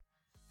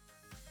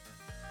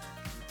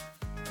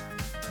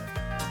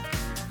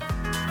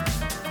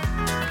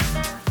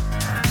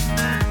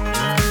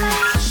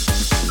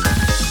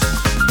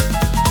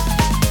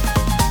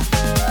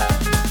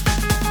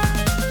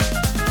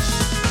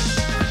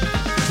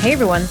Hey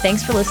everyone,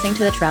 thanks for listening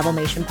to the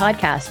Travelmation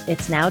podcast.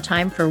 It's now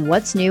time for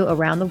What's New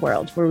Around the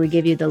World, where we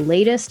give you the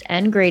latest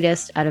and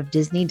greatest out of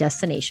Disney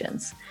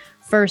destinations.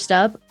 First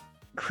up,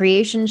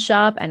 Creation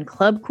Shop and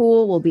Club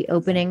Cool will be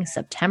opening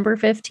September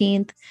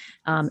 15th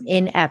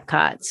in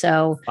Epcot.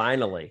 So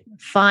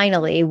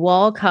finally,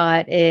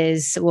 Walcott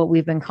is what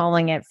we've been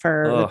calling it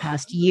for the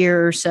past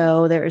year or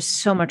so. There is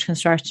so much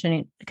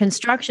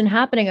construction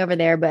happening over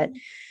there, but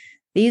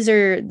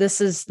this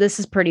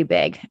is pretty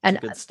big. And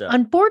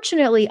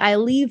unfortunately, I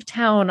leave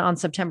town on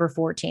September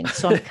 14th.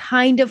 So I'm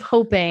kind of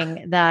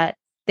hoping that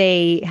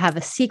they have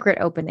a secret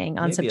opening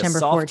on September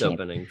 14th.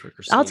 Opening for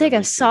I'll take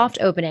a soft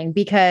opening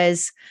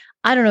because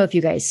I don't know if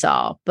you guys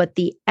saw, but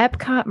the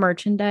Epcot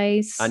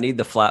merchandise. I need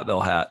the flat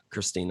bill hat,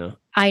 Christina.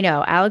 I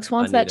know. Alex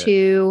wants that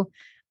too.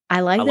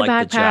 I like the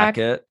backpack. The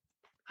jacket.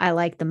 I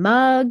like the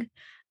mug,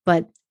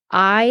 but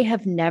I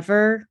have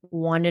never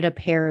wanted a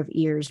pair of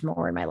ears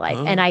more in my life.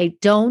 And I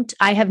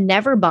have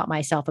never bought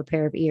myself a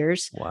pair of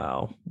ears.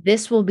 Wow.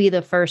 This will be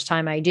the first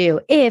time I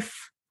do,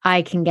 if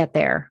I can get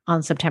there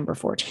on September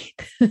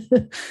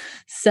 14th.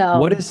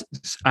 So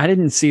I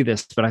didn't see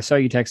this, but I saw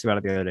you text about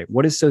it the other day.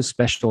 What is so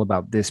special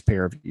about this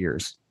pair of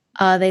ears?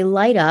 They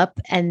light up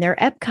and they're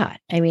Epcot.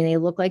 I mean, they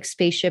look like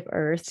Spaceship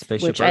Earth,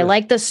 I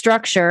like the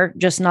structure,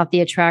 just not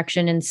the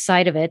attraction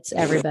inside of it.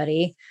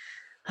 Everybody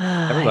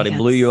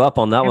blew you up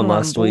on that one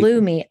last week.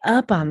 Blew me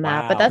up on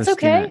that, but that's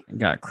Christina okay.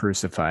 Got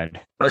crucified.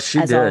 But she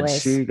did.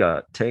 Always. She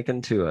got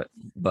taken to it.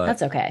 But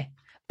that's okay.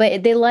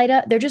 But they light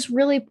up. They're just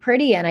really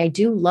pretty, and I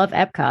do love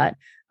Epcot.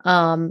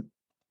 And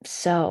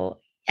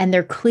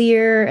they're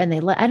clear, and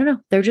I don't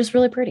know. They're just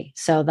really pretty.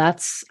 So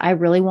I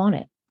really want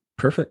it.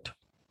 Perfect.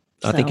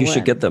 I think you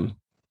should get them.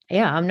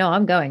 Yeah,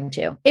 I'm going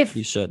to. If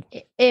you should,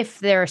 if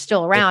they're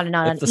still around and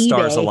not on eBay. If the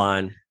stars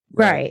align,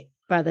 right?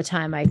 By the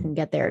time I can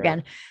get there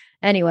again.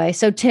 Anyway,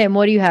 so Tim,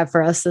 what do you have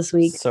for us this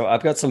week? So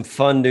I've got some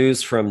fun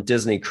news from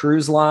Disney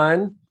Cruise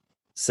Line.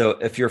 So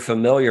if you're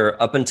familiar,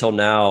 up until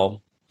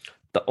now,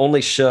 the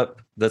only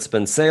ship that's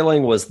been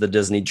sailing was the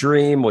Disney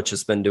Dream, which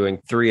has been doing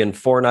 3 and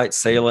 4 night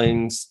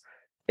sailings.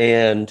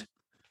 And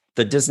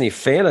the Disney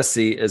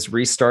Fantasy is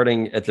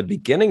restarting at the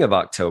beginning of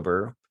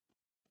October,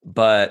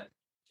 but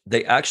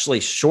they actually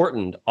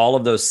shortened all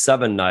of those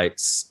 7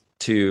 nights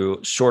to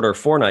shorter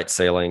 4 night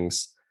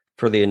sailings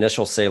for the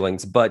initial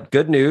sailings. But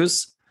good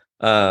news,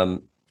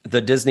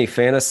 the Disney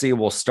Fantasy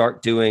will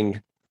start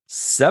doing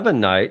 7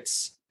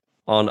 nights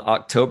on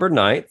October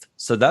 9th.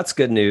 So that's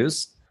good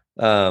news.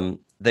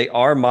 They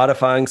are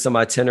modifying some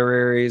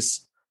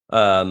itineraries,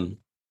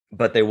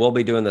 but they will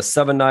be doing the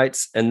 7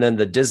 nights. And then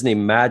the Disney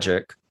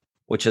Magic,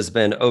 which has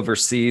been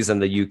overseas in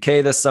the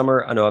UK this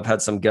summer. I know I've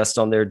had some guests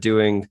on there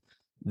doing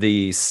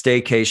the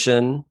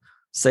staycation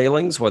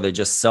sailings where they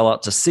just sail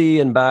out to sea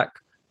and back.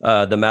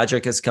 The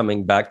Magic is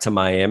coming back to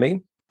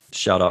Miami.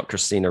 Shout out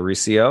Christina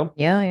Riccio.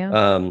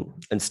 Yeah.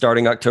 And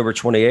starting October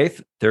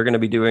 28th, they're going to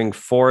be doing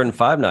 4 and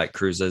 5 night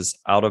cruises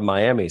out of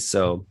Miami.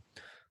 So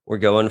we're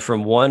going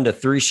from 1 to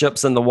 3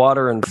 ships in the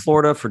water in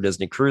Florida for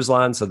Disney Cruise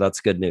Line. So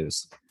that's good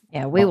news.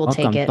 Yeah, we will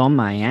take it. Welcome to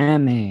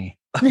Miami.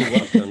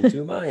 Welcome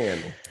to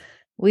Miami.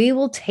 We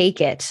will take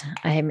it.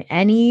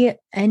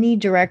 Any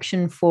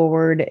direction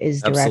forward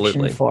is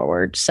direction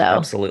forward. So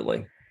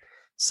absolutely.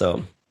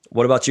 So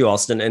what about you,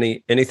 Austin?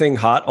 Anything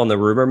hot on the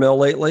rumor mill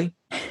lately?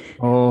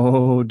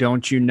 Oh,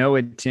 don't you know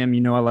it, Tim?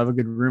 You know I love a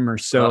good rumor.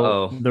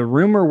 So the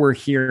rumor we're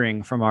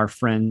hearing from our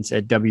friends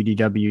at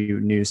WDW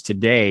News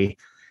Today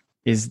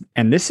is,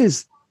 and this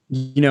is,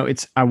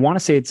 I want to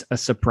say it's a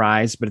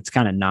surprise, but it's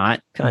kind of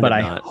not.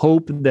 I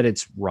hope that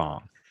it's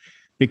wrong,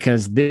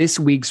 because this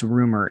week's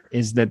rumor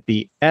is that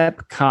the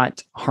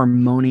Epcot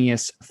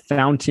Harmonious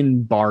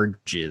fountain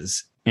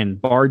barges,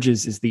 and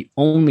barges is the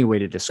only way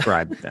to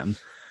describe them.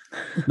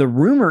 The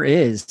rumor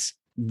is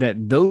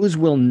that those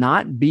will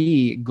not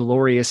be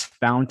glorious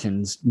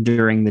fountains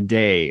during the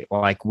day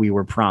like we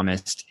were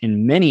promised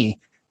in many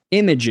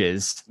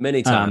images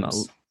many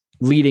times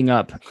leading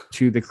up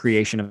to the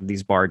creation of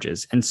these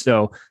barges. And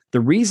so the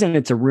reason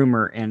it's a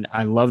rumor, and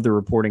I love the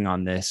reporting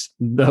on this,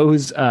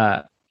 those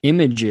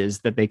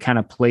images that they kind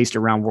of placed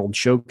around World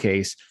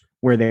Showcase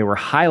where they were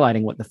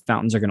highlighting what the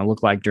fountains are going to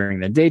look like during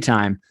the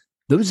daytime,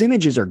 those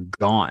images are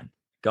gone.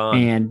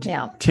 And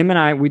Tim and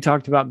I, we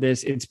talked about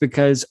this. It's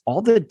because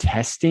all the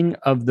testing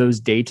of those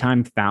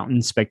daytime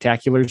fountain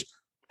spectaculars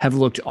have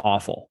looked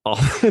awful.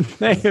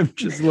 They have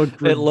just looked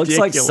ridiculous. It looks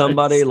like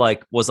somebody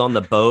was on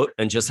the boat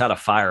and just had a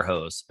fire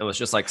hose and was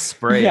just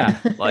spraying. Yeah.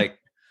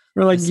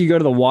 Or you go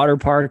to the water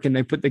park and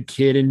they put the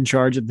kid in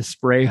charge of the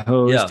spray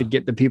hose to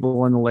get the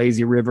people in the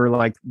lazy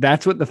river.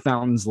 That's what the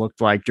fountains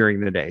looked like during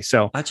the day.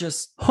 So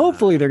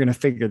hopefully they're going to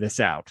figure this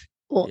out.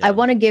 Well, I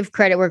want to give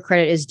credit where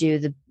credit is due.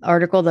 The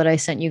article that I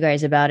sent you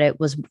guys about it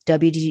was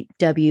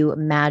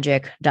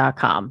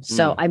wdwmagic.com.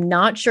 So I'm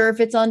not sure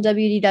if it's on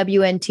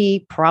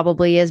WDWNT,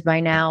 probably is by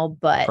now,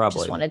 but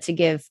just wanted to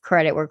give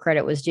credit where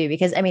credit was due,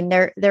 because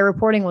their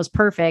reporting was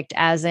perfect,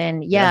 as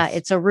in,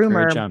 it's a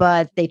rumor,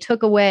 but they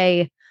took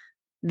away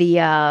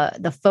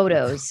the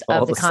photos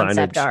of the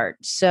concept art.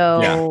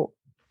 So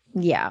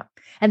yeah.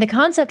 And the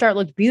concept art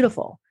looked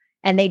beautiful.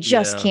 and they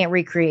just can't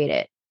recreate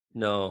it.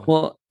 No.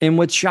 Well, and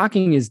what's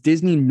shocking is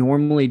Disney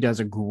normally does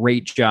a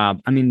great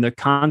job. I mean, the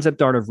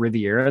concept art of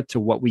Riviera to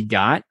what we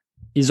got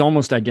is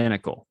almost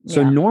identical.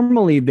 So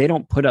normally they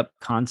don't put up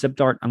concept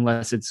art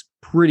unless it's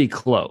pretty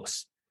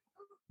close.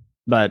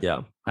 But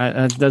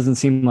that doesn't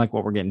seem like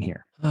what we're getting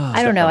here.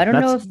 I don't know. I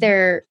don't know if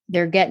they're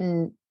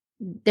getting,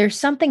 there's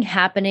something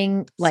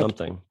happening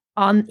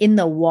in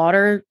the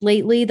water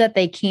lately that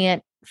they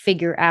can't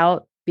figure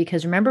out,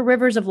 because remember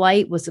Rivers of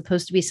Light was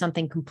supposed to be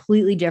something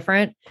completely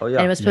different. Oh, yeah.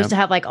 And it was supposed to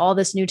have like all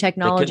this new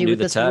technology with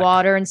this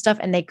water and stuff,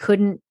 and they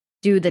couldn't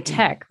do the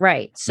tech.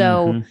 Right.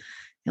 So,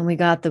 and we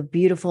got the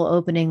beautiful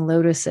opening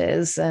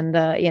lotuses and,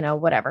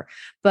 whatever,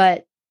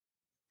 but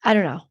I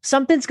don't know,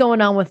 something's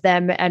going on with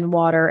them and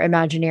water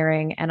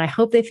Imagineering. And I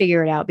hope they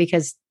figure it out,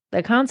 because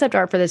the concept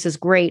art for this is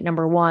great.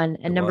 Number one.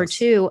 And number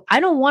two, I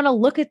don't want to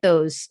look at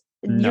those.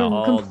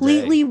 You're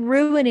completely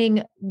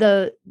ruining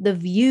the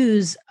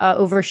views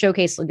over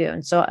Showcase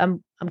Lagoon. So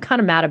I'm kind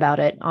of mad about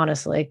it,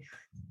 honestly.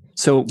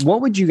 So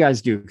what would you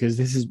guys do? Because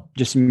this is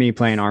just me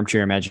playing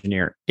armchair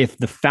Imagineer. If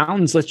the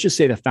fountains, let's just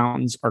say the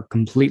fountains are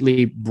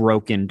completely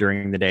broken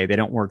during the day, they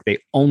don't work, they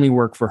only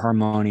work for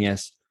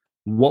Harmonious,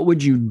 what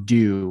would you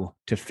do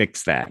to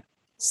fix that?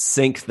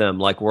 Sink them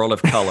like World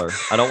of Color.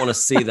 I don't want to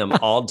see them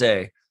all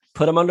day.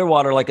 Put them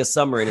underwater like a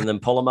submarine and then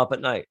pull them up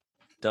at night.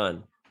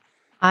 Done.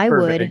 I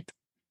would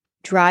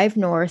drive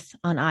north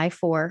on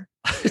I-4,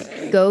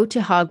 go to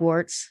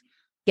Hogwarts,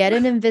 get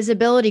an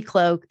invisibility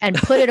cloak, and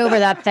put it over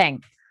that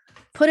thing.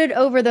 Put it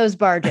over those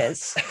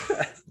barges.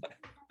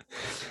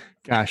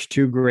 Gosh,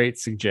 two great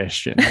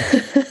suggestions.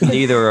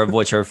 Neither of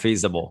which are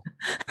feasible.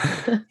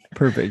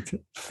 Perfect.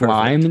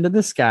 Fly them into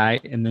the sky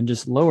and then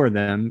just lower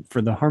them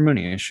for the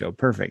Harmonious show.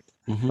 Perfect.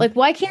 Like,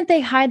 why can't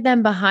they hide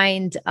them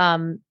behind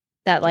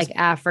that like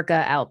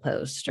Africa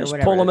outpost or just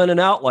whatever? Pull them in and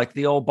out like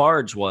the old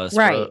barge was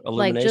for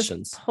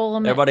Illuminations. Like, pull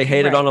them Everybody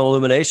hated on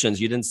Illuminations.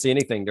 You didn't see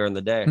anything during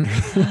the day.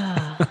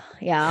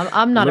 Yeah,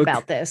 I'm not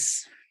about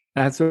this.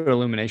 That's what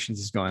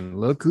Illuminations is going.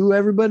 Look who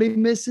everybody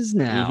misses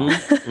now.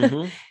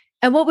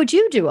 And what would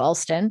you do,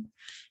 Alston?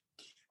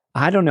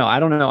 I don't know.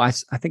 I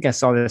think I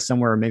saw this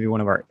somewhere. Maybe one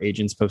of our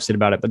agents posted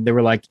about it, but they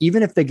were like,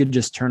 even if they could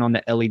just turn on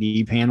the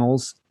LED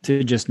panels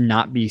to just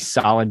not be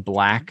solid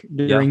black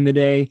during the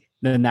day,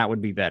 then that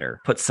would be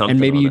better. Put something, and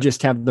maybe you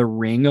just have the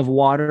ring of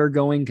water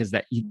going, because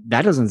that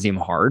doesn't seem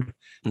hard.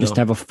 No. Just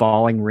have a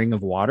falling ring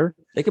of water.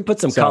 They could put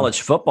some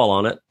college football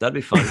on it. That'd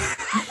be fun.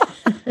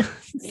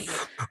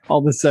 All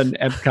of a sudden,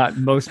 Epcot,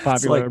 most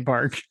popular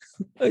park.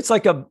 It's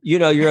like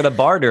you're at a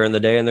bar during the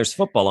day and there's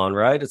football on,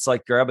 right? It's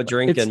like grab a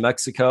drink in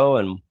Mexico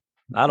and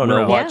I don't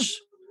know, watch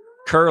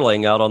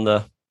curling out on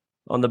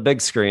the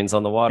big screens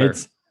on the water.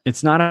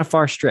 It's not a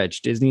far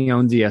stretch. Disney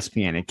owns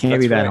ESPN. It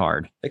can't be that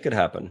hard. It could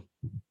happen.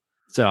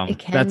 So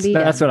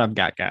that's what I've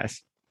got,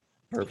 guys.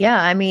 Perfect. Yeah,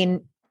 I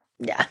mean,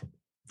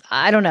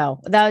 I don't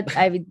know.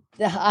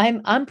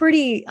 I'm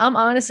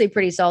honestly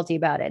pretty salty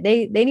about it.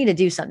 They need to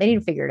do something. They need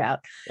to figure it out.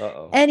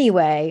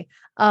 Anyway,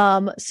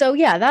 so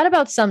that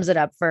about sums it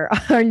up for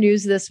our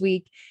news this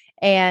week.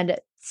 And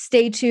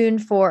stay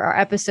tuned for our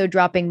episode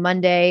dropping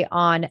Monday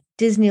on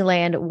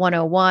Disneyland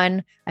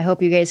 101. I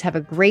hope you guys have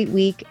a great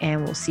week,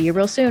 and we'll see you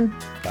real soon.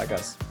 Bye,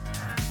 guys.